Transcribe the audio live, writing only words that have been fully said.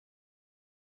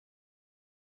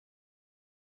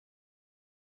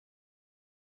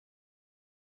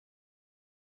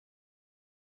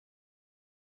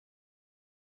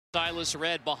Silas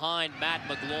Red behind Matt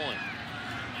McGloin.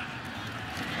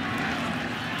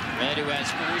 Red, who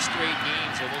has 4 straight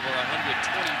games of over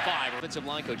 125. Offensive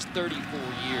line coach, 34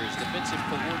 years. Defensive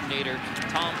coordinator,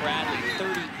 Tom Bradley,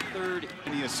 33rd.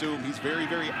 And he assumed he's very,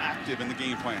 very active in the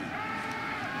game planning.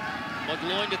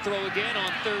 McGloin to throw again on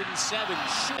 3rd and 7.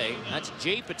 That's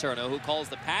Jay Paterno, who calls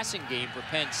the passing game for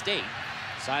Penn State.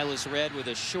 Silas Red with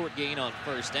a short gain on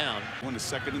 1st down. One to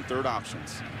 2nd and 3rd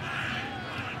options.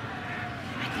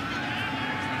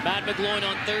 Matt McGloin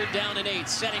on 3rd down and 8,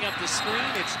 setting up the screen.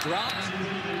 It's dropped.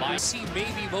 I see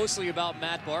maybe mostly about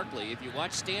Matt Barkley. If you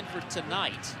watch Stanford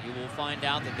tonight, you will find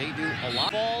out that they do a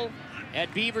lot. Ball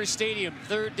at Beaver Stadium,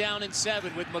 3rd down and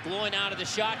 7 with McGloin out of the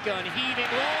shotgun, heaving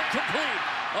long, complete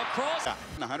across.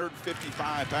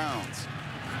 155 pounds.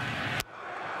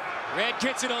 Red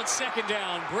gets it on 2nd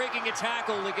down, breaking a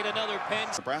tackle to get another Penn.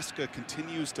 Nebraska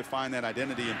continues to find that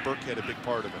identity, and Burkhead a big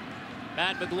part of it.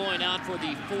 Matt McGloin out for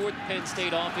the 4th Penn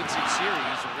State offensive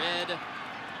series. Red,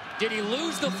 did he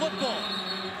lose the football?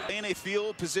 In a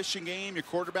field position game, your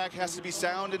quarterback has to be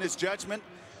sound in his judgment,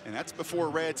 and that's before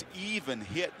Red's even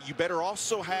hit. You better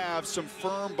also have some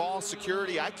firm ball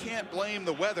security. I can't blame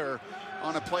the weather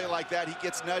on a play like that. He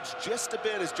gets nudged just a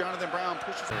bit as Jonathan Brown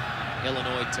pushes.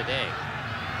 Illinois today.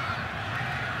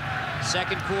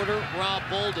 2nd quarter, Rob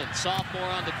Bolden, sophomore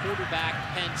on the quarterback,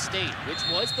 Penn State, which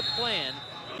was the plan.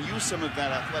 Use some of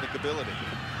that athletic ability.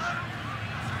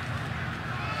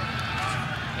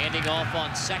 Handing off on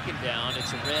 2nd down.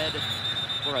 It's a Red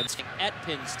for a at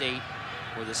Penn State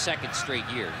for the 2nd straight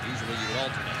year. Usually you would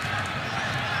alternate.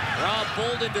 Rob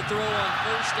Bolden to throw on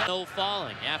 1st down. No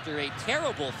falling after a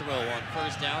terrible throw on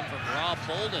 1st down from Rob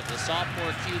Bolden. The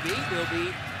sophomore QB will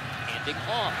be handing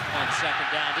off on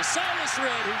 2nd down to Silas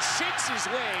Red, who shakes his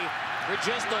way for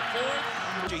just the 4th.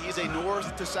 He's a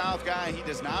north to south guy. He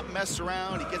does not mess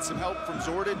around. He gets some help from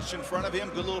Zordich in front of him.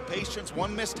 Good little patience.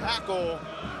 One missed tackle.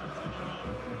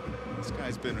 This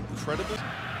guy's been incredible.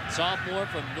 Sophomore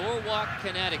from Norwalk,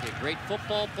 Connecticut. Great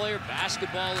football player,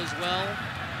 basketball as well.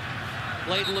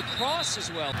 Played lacrosse as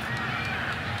well.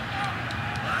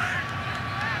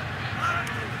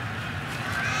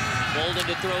 Bolden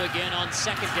to throw again on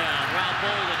 2nd down. Rob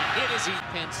Bolden hit as he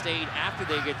Penn State after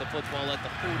they get the football at the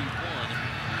 41.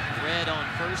 Red on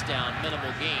 1st down,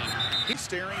 minimal gain. He's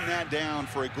staring that down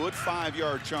for a good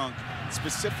 5-yard chunk,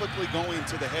 specifically going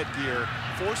to the headgear,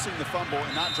 forcing the fumble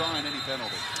and not drawing any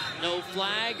penalty. No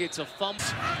flag, it's a fumble.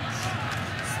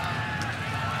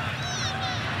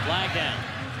 Flag down.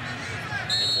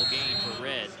 Minimal gain for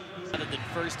Red. Other than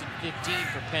 1st and 15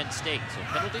 for Penn State. So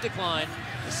penalty decline.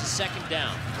 This is 2nd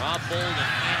down. Rob Bolden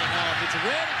handing off. It's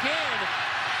Red again.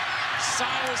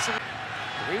 Silas,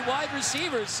 3 wide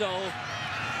receivers, so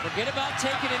forget about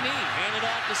taking a knee. Hand it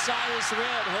off to Silas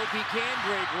Red. Hope he can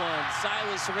break one.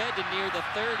 Silas Red to near the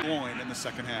 30. McGloin in the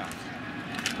 2nd half.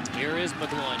 Here is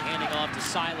McGloin handing off to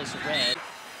Silas Red.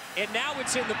 And now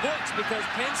it's in the books because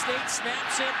Penn State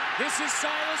snaps it. This is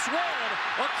Silas Red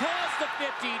across the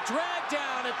 50, dragged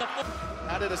down at the...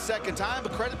 Had it a 2nd time,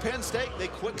 but credit Penn State. They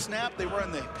quick snap, they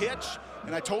run the pitch.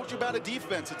 And I told you about a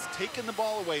defense. It's taking the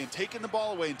ball away and taking the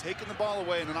ball away and taking the ball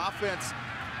away. And an offense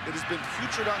that has been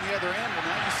putrid on the other end. Well,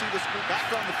 now you see this group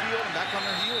back on the field and back on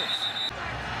their heels.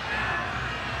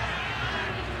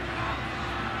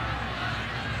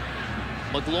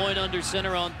 McGloin under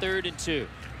center on 3rd and 2.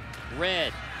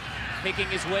 Red picking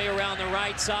his way around the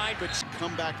right side, but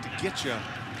come back to get you.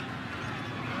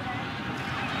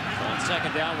 So on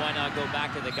 2nd down, why not go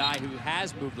back to the guy who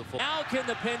has moved the football? Now can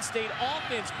the Penn State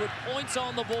offense put points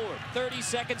on the board? 30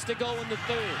 seconds to go in the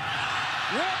 3rd.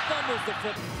 Red fumbles the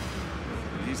football.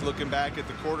 He's looking back at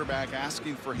the quarterback,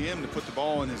 asking for him to put the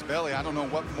ball in his belly. I don't know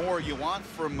what more you want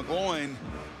from McGloin.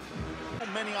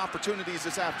 Many opportunities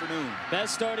this afternoon.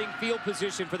 Best starting field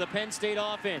position for the Penn State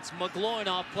offense. McGloin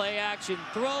off play action,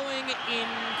 throwing in.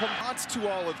 Lots to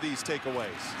all of these takeaways.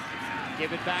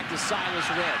 Give it back to Silas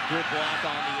Red. Good block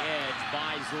on the edge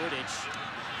by Zordich.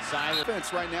 Silas.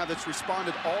 Defense right now that's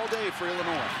responded all day for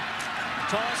Illinois.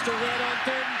 Toss to Red on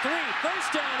 3rd and 3.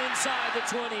 1st down inside the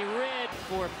 20. Red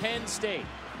for Penn State.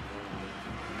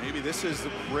 Maybe this is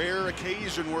the rare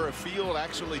occasion where a field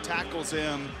actually tackles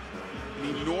him.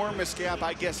 An enormous gap,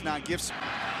 I guess not gives.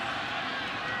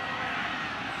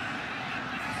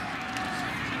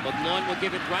 McGloin will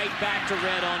give it right back to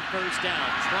Red on 1st down.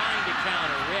 Trying to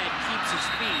counter. Red keeps his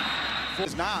feet.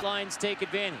 Does not. Lines take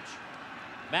advantage.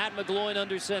 Matt McGloin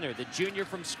under center, the junior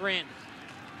from Scranton.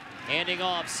 Handing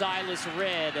off Silas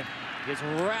Red is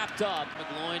wrapped up.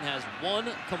 McGloin has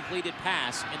 1 completed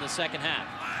pass in the 2nd half.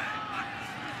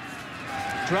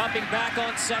 Dropping back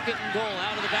on 2nd and goal.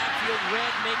 Out of the backfield,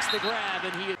 Red makes the grab,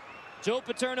 and he Joe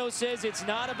Paterno says it's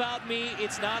not about me,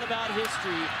 it's not about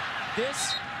history.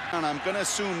 And I'm going to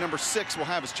assume number 6 will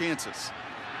have his chances.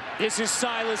 This is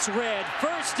Silas Red.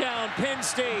 First down, Penn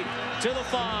State to the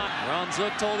 5. Ron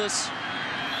Zook told us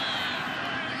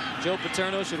Joe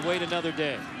Paterno should wait another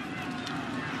day.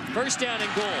 First down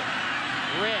and goal.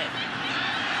 Red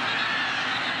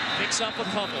picks up a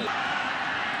couple.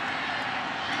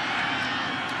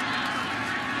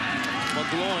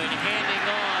 McGloin handing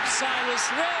off. Silas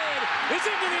Red is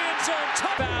into the end zone.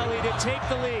 Top Valley to take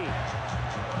the lead.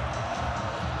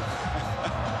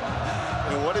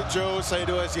 And what did Joe say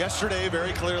to us yesterday?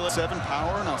 Very clearly, 7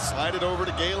 power, and I'll slide it over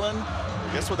to Galen.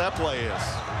 Guess what that play is?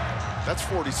 That's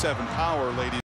 47 power, ladies.